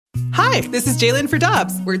Hi, this is Jalen for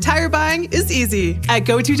Dobbs, where tire buying is easy. At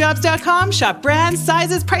GoToDobbs.com, shop brands,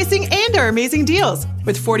 sizes, pricing, and our amazing deals.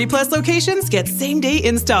 With 40-plus locations, get same-day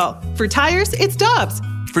install. For tires, it's Dobbs.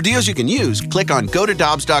 For deals you can use, click on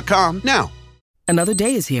GoToDobbs.com now. Another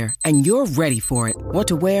day is here, and you're ready for it. What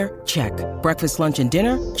to wear? Check. Breakfast, lunch, and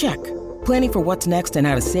dinner? Check. Planning for what's next and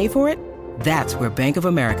how to save for it? That's where Bank of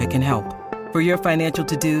America can help. For your financial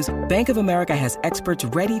to-dos, Bank of America has experts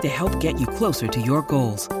ready to help get you closer to your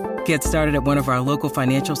goals. Get started at one of our local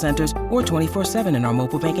financial centers or 24/7 in our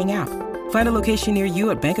mobile banking app. Find a location near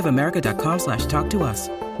you at bankofamerica.com/talktous.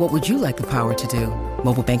 What would you like the power to do?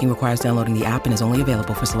 Mobile banking requires downloading the app and is only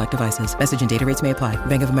available for select devices. Message and data rates may apply.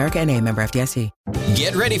 Bank of America N.A., member FDIC.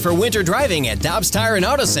 Get ready for winter driving at Dobbs Tire and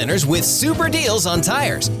Auto Centers with super deals on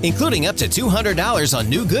tires, including up to $200 on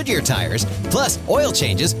new Goodyear tires, plus oil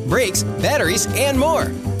changes, brakes, batteries, and more.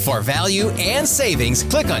 For value and savings,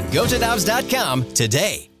 click on GoToDobbs.com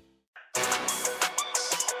today.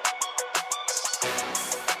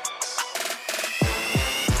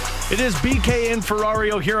 It is BK and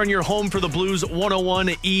Ferrario here on your home for the Blues 101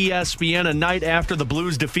 ESPN. A night after the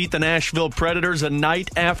Blues defeat the Nashville Predators. A night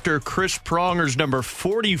after Chris Pronger's number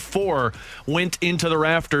 44 went into the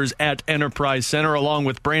rafters at Enterprise Center, along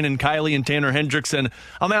with Brandon Kiley and Tanner Hendrickson.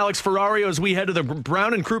 I'm Alex Ferrario as we head to the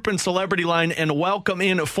Brown and Crouppen Celebrity Line and welcome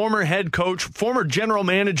in former head coach, former general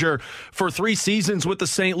manager for 3 seasons with the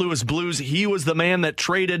St. Louis Blues. He was the man that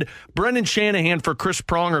traded Brendan Shanahan for Chris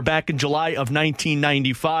Pronger back in July of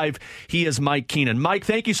 1995. He is Mike Keenan. Mike,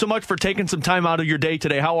 thank you so much for taking some time out of your day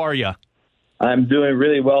today. How are you? I'm doing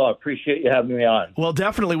really well. I appreciate you having me on. Well,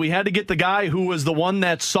 definitely. We had to get the guy who was the one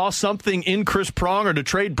that saw something in Chris Pronger to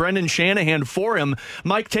trade Brendan Shanahan for him.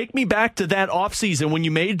 Mike, take me back to that offseason when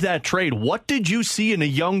you made that trade. What did you see in a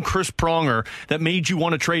young Chris Pronger that made you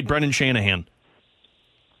want to trade Brendan Shanahan?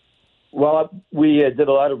 Well, we did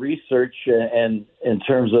a lot of research, and in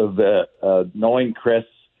terms of knowing Chris,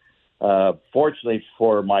 fortunately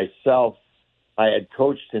for myself, I had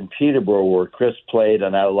coached in Peterborough where Chris played,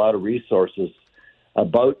 and I had a lot of resources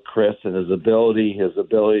about Chris and his ability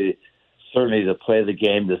certainly to play the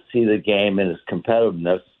game, to see the game, and his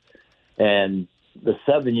competitiveness. And the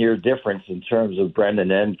 7-year difference in terms of Brendan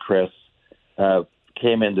and Chris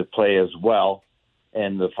came into play as well,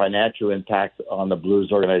 and the financial impact on the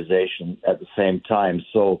Blues organization at the same time.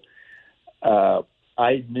 So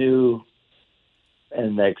I knew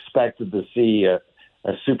and I expected to see a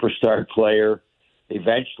superstar player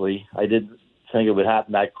eventually. I didn't think it would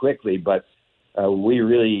happen that quickly, but we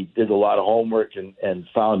really did a lot of homework and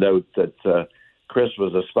found out that Chris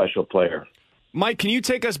was a special player. Mike, can you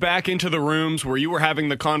take us back into the rooms where you were having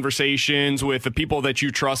the conversations with the people that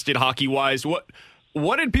you trusted hockey-wise?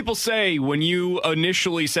 What did people say when you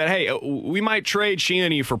initially said, hey, we might trade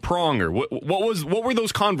Shanny for Pronger? What were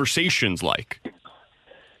those conversations like?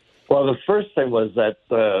 Well, the first thing was that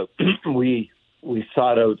we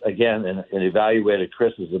sought out, again, and evaluated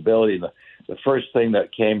Chris's ability. The first thing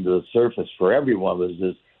that came to the surface for everyone was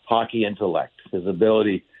his hockey intellect, his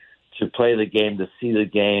ability to play the game, to see the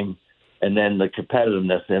game, and then the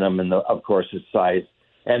competitiveness in him, and, of course, his size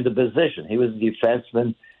and the position. He was a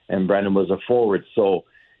defenseman, and Brendan was a forward. So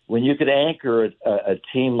when you could anchor a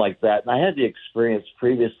team like that, and I had the experience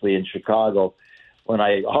previously in Chicago when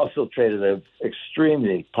I also traded an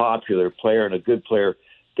extremely popular player and a good player,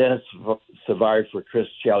 Dennis Savard, for Chris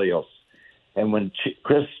Chelios. And when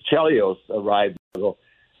Chris Chelios arrived, the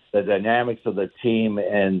dynamics of the team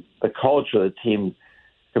and the culture of the team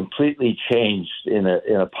completely changed in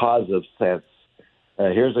a positive sense.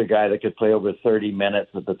 Here's a guy that could play over 30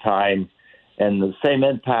 minutes at the time, and the same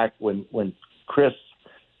impact when Chris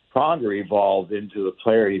Pronger evolved into the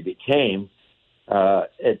player he became,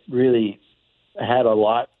 it really had a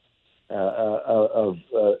lot of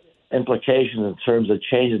implications in terms of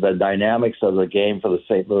changing the dynamics of the game for the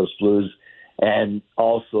St. Louis Blues, and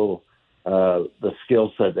also the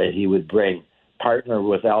skill set that he would bring. Partner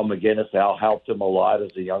with Al McGinnis. Al helped him a lot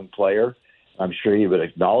as a young player. I'm sure he would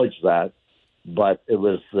acknowledge that. But it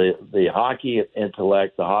was the hockey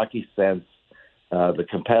intellect, the hockey sense, the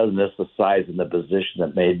competitiveness, the size, and the position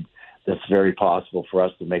that made this very possible for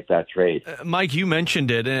us to make that trade. Mike, you mentioned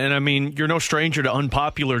it, and I mean, you're no stranger to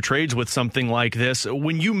unpopular trades with something like this.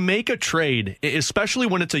 When you make a trade, especially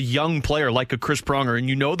when it's a young player like a Chris Pronger, and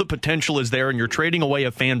you know the potential is there and you're trading away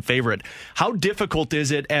a fan favorite, how difficult is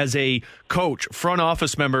it as a coach, front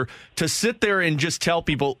office member, to sit there and just tell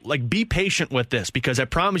people, like, be patient with this, because I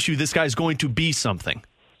promise you this guy's going to be something?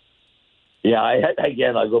 Yeah,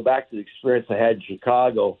 I go back to the experience I had in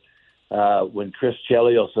Chicago when Chris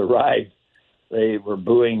Chelios arrived. they were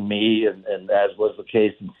booing me, and as was the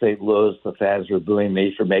case in St. Louis, the fans were booing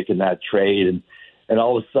me for making that trade. And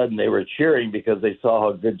all of a sudden they were cheering because they saw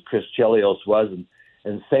how good Chris Chelios was. And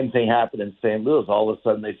the same thing happened in St. Louis. All of a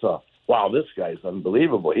sudden they saw, wow, this guy's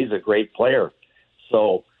unbelievable. He's a great player.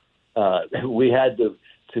 So we had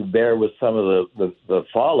to bear with some of the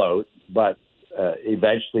fallout, but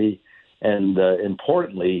eventually and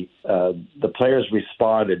importantly, the players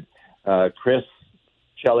responded. Chris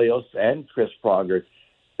Chelios and Chris Pronger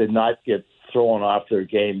did not get thrown off their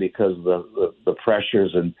game because of the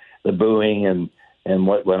pressures and the booing and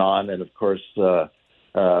what went on. And, of course,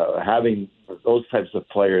 having those types of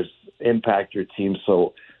players impact your team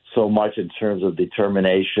so much in terms of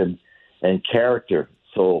determination and character.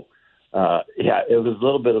 So, it was a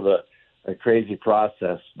little bit of a crazy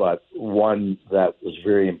process, but one that was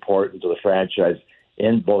very important to the franchise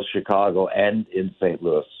in both Chicago and in St.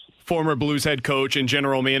 Louis. Former Blues head coach and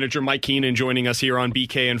general manager Mike Keenan joining us here on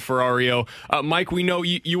BK and Ferrario. Mike, we know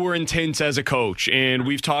you were intense as a coach, and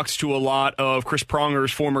we've talked to a lot of Chris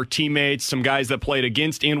Pronger's former teammates, some guys that played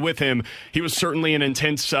against and with him. He was certainly an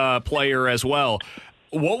intense player as well.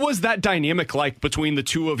 What was that dynamic like between the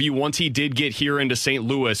two of you once he did get here into St.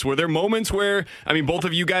 Louis? Were there moments where, both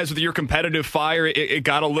of you guys with your competitive fire, it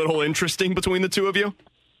got a little interesting between the two of you?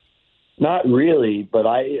 Not really, but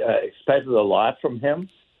I expected a lot from him.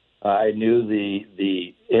 I knew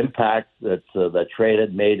the impact that that trade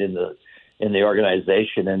had made in the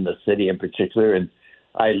organization and the city in particular, and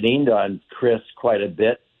I leaned on Chris quite a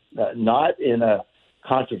bit, not in a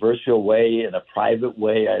controversial way, in a private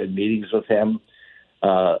way. I had meetings with him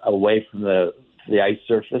away from the ice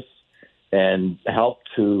surface and helped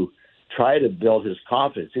to try to build his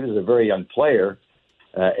confidence. He was a very young player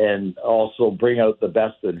and also bring out the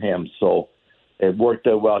best in him. So it worked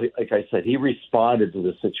out well. Like I said, he responded to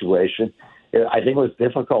the situation. I think it was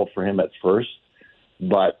difficult for him at first,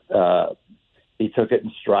 but he took it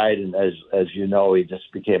in stride. And as you know, he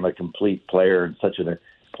just became a complete player and such an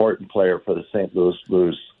important player for the St. Louis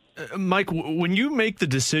Blues. Mike, when you make the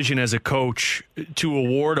decision as a coach to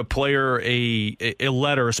award a player a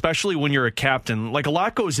letter, especially when you're a captain, like a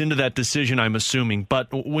lot goes into that decision, I'm assuming. But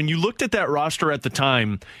when you looked at that roster at the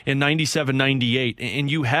time in 97, 98,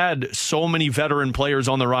 and you had so many veteran players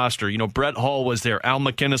on the roster, Brett Hull was there, Al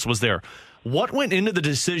MacInnis was there. What went into the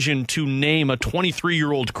decision to name a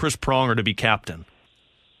 23-year-old Chris Pronger to be captain?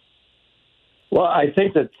 Well, I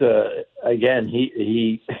think that, again,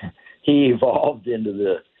 he evolved into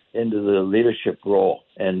the leadership role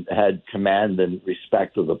and had command and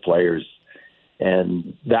respect of the players.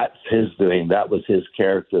 And that's his doing. That was his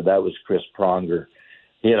character. That was Chris Pronger.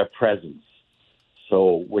 He had a presence.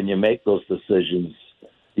 So when you make those decisions,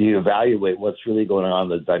 you evaluate what's really going on,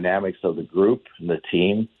 the dynamics of the group and the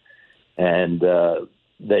team. And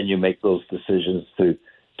then you make those decisions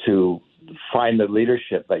to find the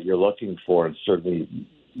leadership that you're looking for. And certainly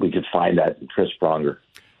we could find that in Chris Pronger.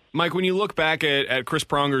 Mike, when you look back at Chris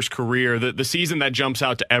Pronger's career, the season that jumps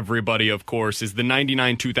out to everybody, of course, is the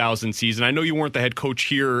 99-2000 season. I know you weren't the head coach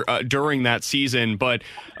here during that season, but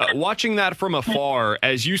watching that from afar,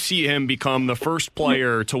 as you see him become the first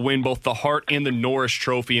player to win both the Hart and the Norris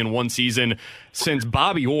Trophy in one season since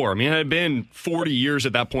Bobby Orr. It had been 40 years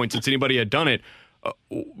at that point since anybody had done it.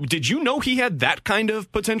 Did you know he had that kind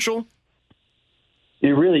of potential?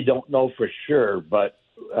 You really don't know for sure, but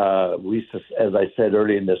as I said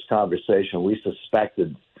earlier in this conversation, we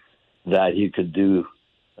suspected that he could do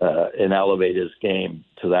and elevate his game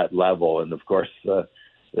to that level. And of course,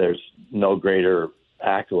 there's no greater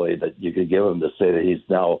accolade that you could give him to say that he's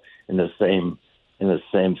now in the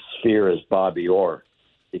same sphere as Bobby Orr,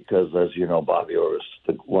 because as you know, Bobby Orr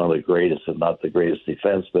is one of the greatest, if not the greatest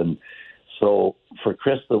defenseman. So for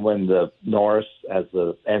Chris to win the Norris as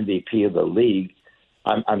the MVP of the league,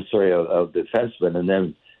 I'm sorry, of defenseman, and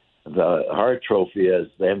then the Hart Trophy as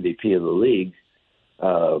the MVP of the league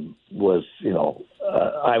was,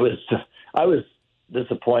 I was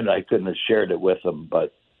disappointed I couldn't have shared it with him,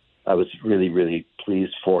 but I was really, really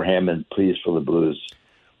pleased for him and pleased for the Blues.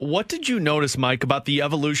 What did you notice, Mike, about the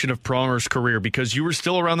evolution of Pronger's career? Because you were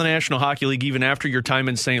still around the National Hockey League even after your time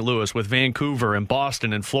in St. Louis with Vancouver and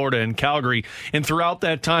Boston and Florida and Calgary. And throughout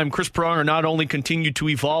that time, Chris Pronger not only continued to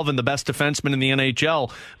evolve in the best defenseman in the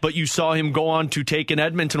NHL, but you saw him go on to take an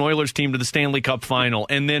Edmonton Oilers team to the Stanley Cup final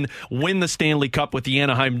and then win the Stanley Cup with the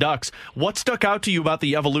Anaheim Ducks. What stuck out to you about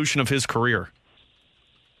the evolution of his career?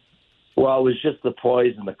 Well, it was just the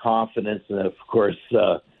poise and the confidence and, of course,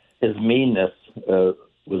 his meanness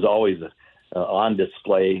was always on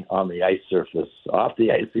display on the ice surface. Off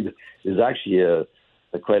the ice, he was actually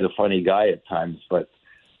quite a funny guy at times, but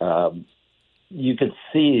you could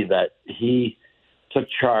see that he took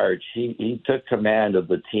charge. He took command of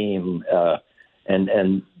the team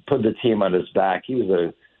and put the team on his back. He was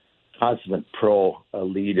a consummate pro, a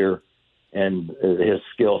leader, and his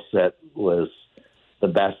skill set was the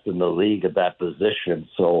best in the league at that position.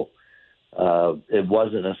 So it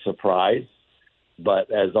wasn't a surprise.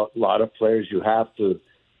 But as a lot of players, you have to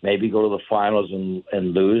maybe go to the finals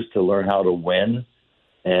and lose to learn how to win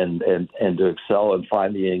and to excel and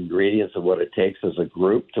find the ingredients of what it takes as a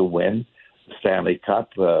group to win the Stanley Cup.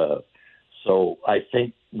 So I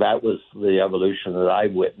think that was the evolution that I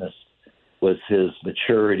witnessed, was his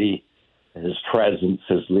maturity, his presence,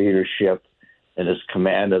 his leadership, and his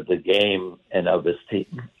command of the game and of his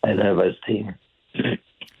team.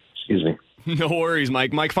 Excuse me. No worries,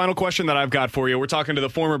 Mike. Mike, final question that I've got for you. We're talking to the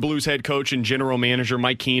former Blues head coach and general manager,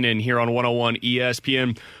 Mike Keenan, here on 101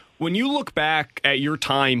 ESPN. When you look back at your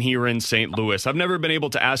time here in St. Louis, I've never been able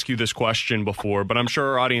to ask you this question before, but I'm sure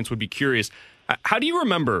our audience would be curious. How do you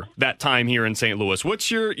remember that time here in St. Louis? What's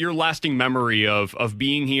your lasting memory of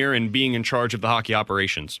being here and being in charge of the hockey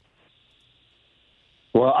operations?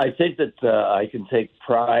 Well, I think that I can take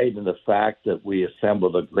pride in the fact that we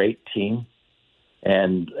assembled a great team.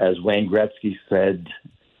 And as Wayne Gretzky said,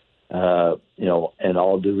 and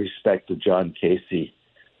all due respect to John Casey,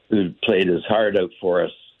 who played his heart out for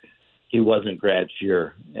us, he wasn't Grant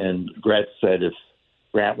Fuhr. And Gretz said if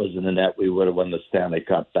Grant was in the net, we would have won the Stanley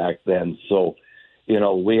Cup back then. So,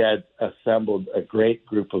 we had assembled a great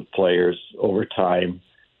group of players over time.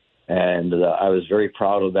 And I was very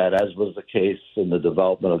proud of that, as was the case in the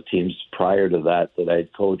development of teams prior to that I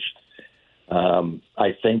had coached.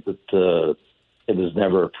 I think that it was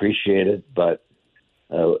never appreciated, but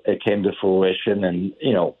it came to fruition. And,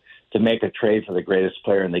 to make a trade for the greatest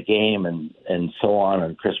player in the game and so on,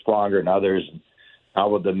 and Chris Pronger and others, and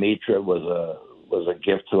Albert Demitra was a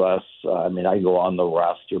gift to us. I go on the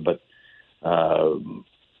roster, but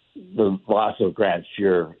the loss of Grant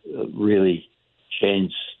Fuhr really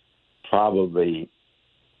changed probably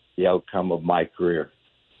the outcome of my career.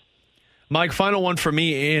 Mike, final one for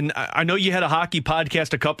me, and I know you had a hockey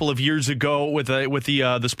podcast a couple of years ago with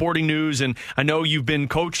the Sporting News, and I know you've been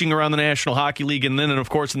coaching around the National Hockey League and then, of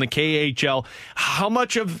course, in the KHL. How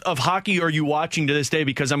much of hockey are you watching to this day?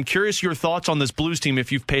 Because I'm curious your thoughts on this Blues team,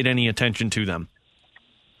 if you've paid any attention to them.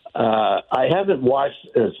 I haven't watched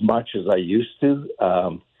as much as I used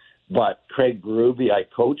to, but Craig Berube I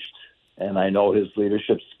coached, and I know his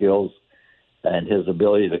leadership skills and his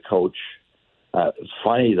ability to coach. It's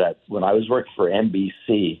funny that when I was working for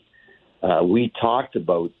NBC, we talked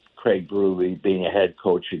about Craig Berube being a head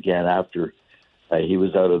coach again after he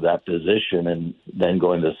was out of that position and then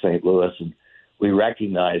going to St. Louis. And we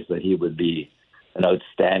recognized that he would be an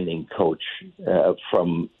outstanding coach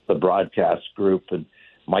from the broadcast group. And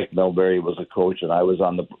Mike Milbury was a coach, and I was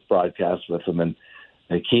on the broadcast with him. And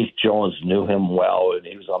Keith Jones knew him well, and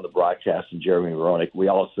he was on the broadcast, and Jeremy Roenick. We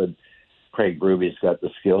all said, Craig Berube's got the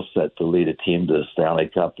skill set to lead a team to the Stanley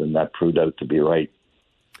Cup, and that proved out to be right.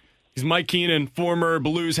 He's Mike Keenan, former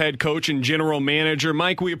Blues head coach and general manager.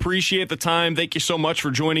 Mike, we appreciate the time. Thank you so much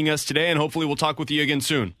for joining us today, and hopefully we'll talk with you again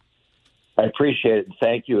soon. I appreciate it.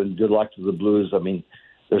 Thank you, and good luck to the Blues.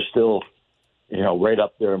 They're still, right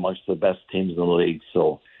up there amongst the best teams in the league,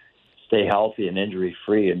 so stay healthy and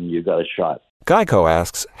injury-free, and you got a shot. Geico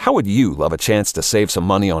asks, how would you love a chance to save some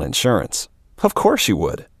money on insurance? Of course you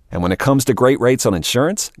would. And when it comes to great rates on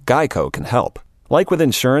insurance, Geico can help. Like with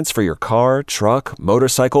insurance for your car, truck,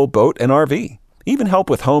 motorcycle, boat, and RV. Even help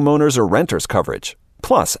with homeowners or renters coverage.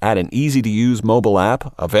 Plus, add an easy-to-use mobile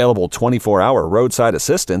app, available 24-hour roadside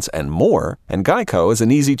assistance, and more, and Geico is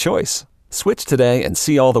an easy choice. Switch today and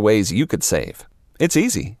see all the ways you could save. It's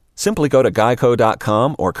easy. Simply go to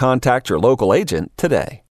geico.com or contact your local agent today.